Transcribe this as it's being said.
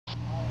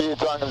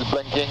as long as it's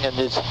blinking and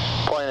it's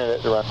pointed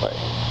at the runway.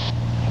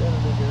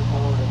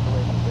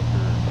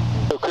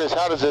 So Chris,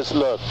 how does this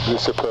look,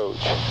 this approach?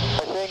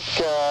 I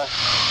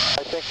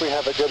think we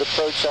have a good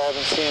approach. I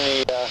haven't seen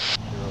any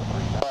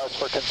cause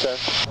for concern.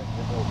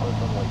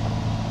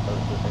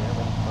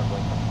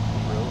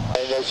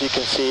 And as you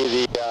can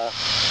see, the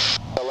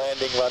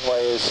landing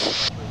runway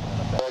is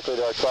directly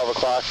to our 12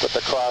 o'clock with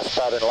the cross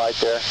pattern light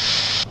there.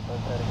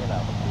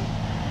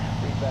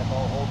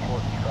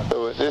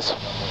 So at this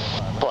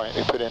point,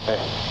 we put in the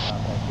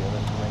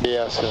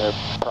BS and the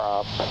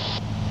prop.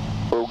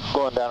 We're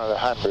going down at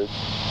 100.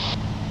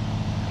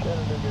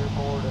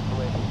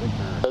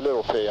 A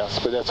little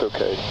fast, but that's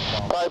okay.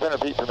 500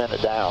 feet per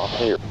minute down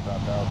here.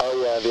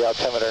 Oh yeah, the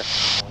altimeter.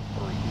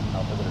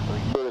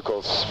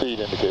 Vertical speed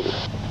indicator.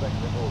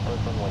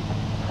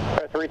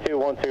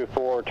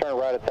 32124, turn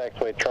right at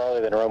taxiway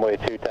Charlie, then runway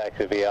 2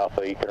 taxi V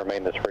Alpha. You can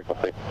remain this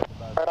frequency.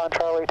 Right on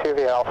Charlie, 2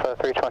 V Alpha,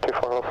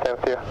 324, we'll stay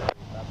with you.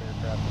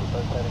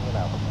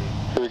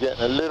 We're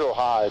getting a little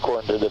high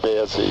according to the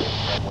VSC.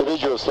 The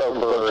visual slope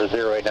for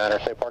 089 or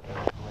say parking.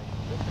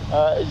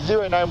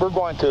 089, we're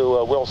going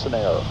to Wilson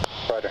Air.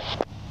 Roger.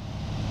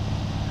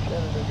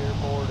 Chattanooga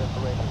Airport,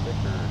 information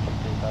Victor,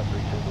 22532,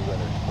 the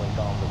weather, wind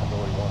calm,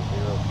 visibility 10,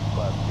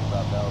 class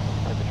 25000,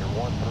 temperature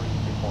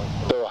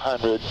 132.3. So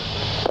 100,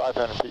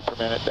 500 feet per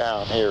minute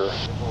down here.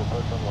 Visual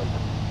approach runway,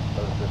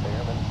 notice this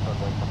airman,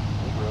 runway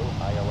 0,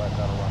 ILS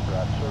out of rock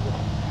ride service.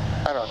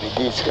 I don't need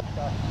these guys.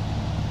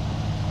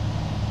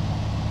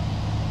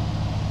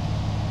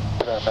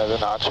 Put another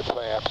notch of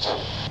flaps.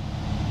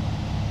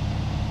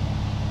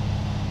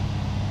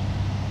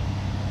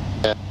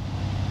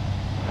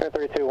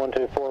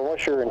 32124,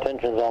 what's your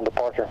intentions on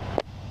departure?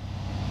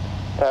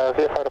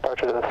 VFR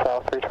departure to the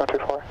south,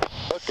 324.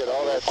 Look at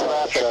all that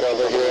traffic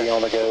over here.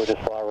 On the go,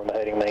 just fly room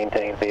heading,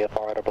 maintain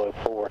VFR to below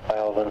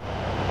 4,000,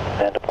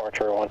 and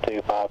departure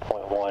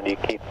 125.1. You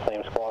keep the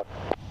same squawk.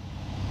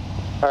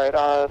 Alright,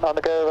 on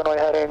the go, runway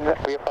heading,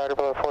 VFR to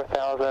below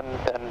 4,000,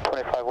 and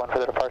 25.1 for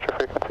the departure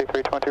frequency,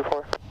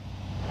 324.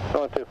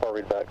 124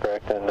 read back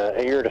correct, and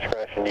at your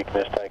discretion, you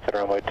can just exit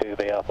runway 2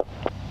 V Alpha.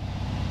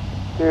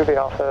 2 V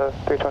Alpha,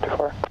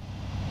 324.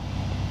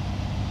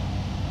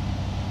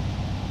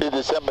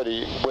 There's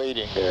somebody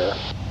waiting there.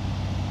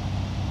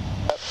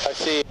 Yep, I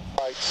see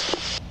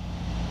lights.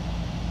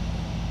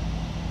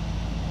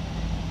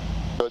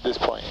 So at this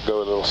point, go a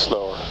little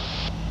slower.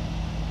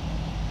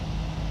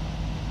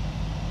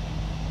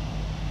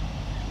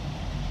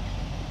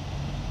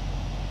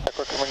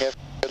 We're coming in,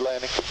 good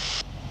landing.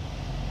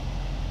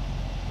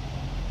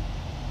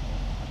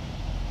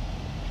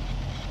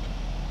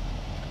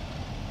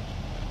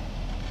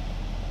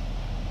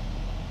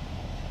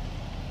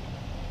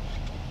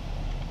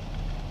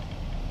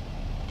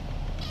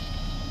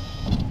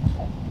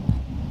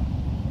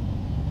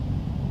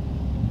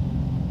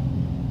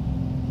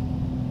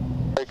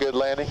 Good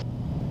landing?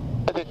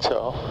 I think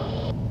so.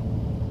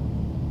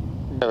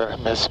 Never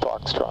miss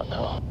Foxtrot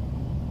now.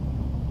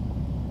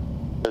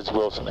 There's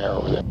Wilson Air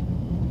over there.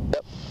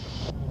 Yep.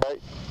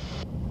 Right.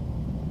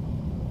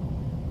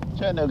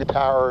 Chattanooga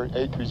Tower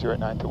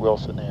 8309 to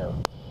Wilson Air.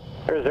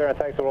 There's there on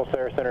taxi Wilson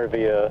Air Center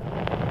via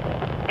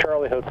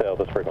Charlie Hotel,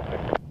 this frequency.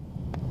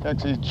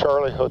 Taxi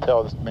Charlie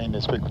Hotel,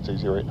 maintenance frequency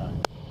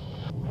 089.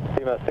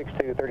 PMS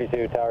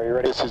 6232 Tower, you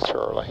ready? This is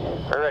Charlie.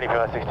 We're ready,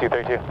 PMS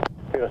 6232.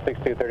 PMS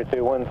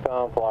 6232, winds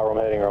calm, fly room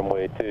heading,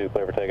 runway 2,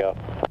 clear for takeoff.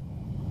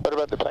 What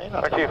about the plane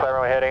on it? R2, fly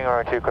runway heading,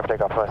 R2, clear for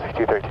takeoff, PMS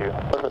 6232.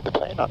 What about the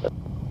plane on it?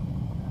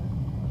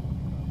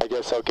 I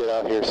guess I'll get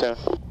out here soon.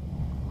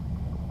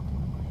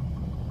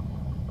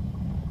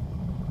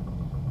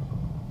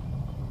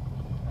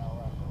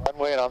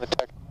 Runway and on the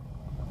tech.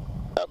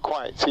 Not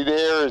quite. See,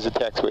 there is a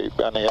taxiway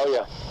on the Oh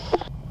yeah.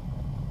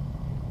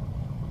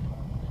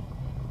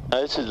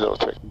 Now this is a little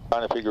tricky,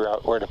 trying to figure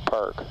out where to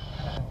park.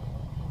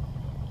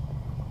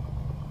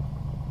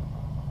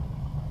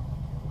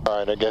 All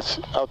right, I guess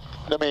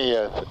let me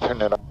turn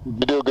that on.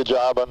 You do a good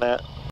job on that.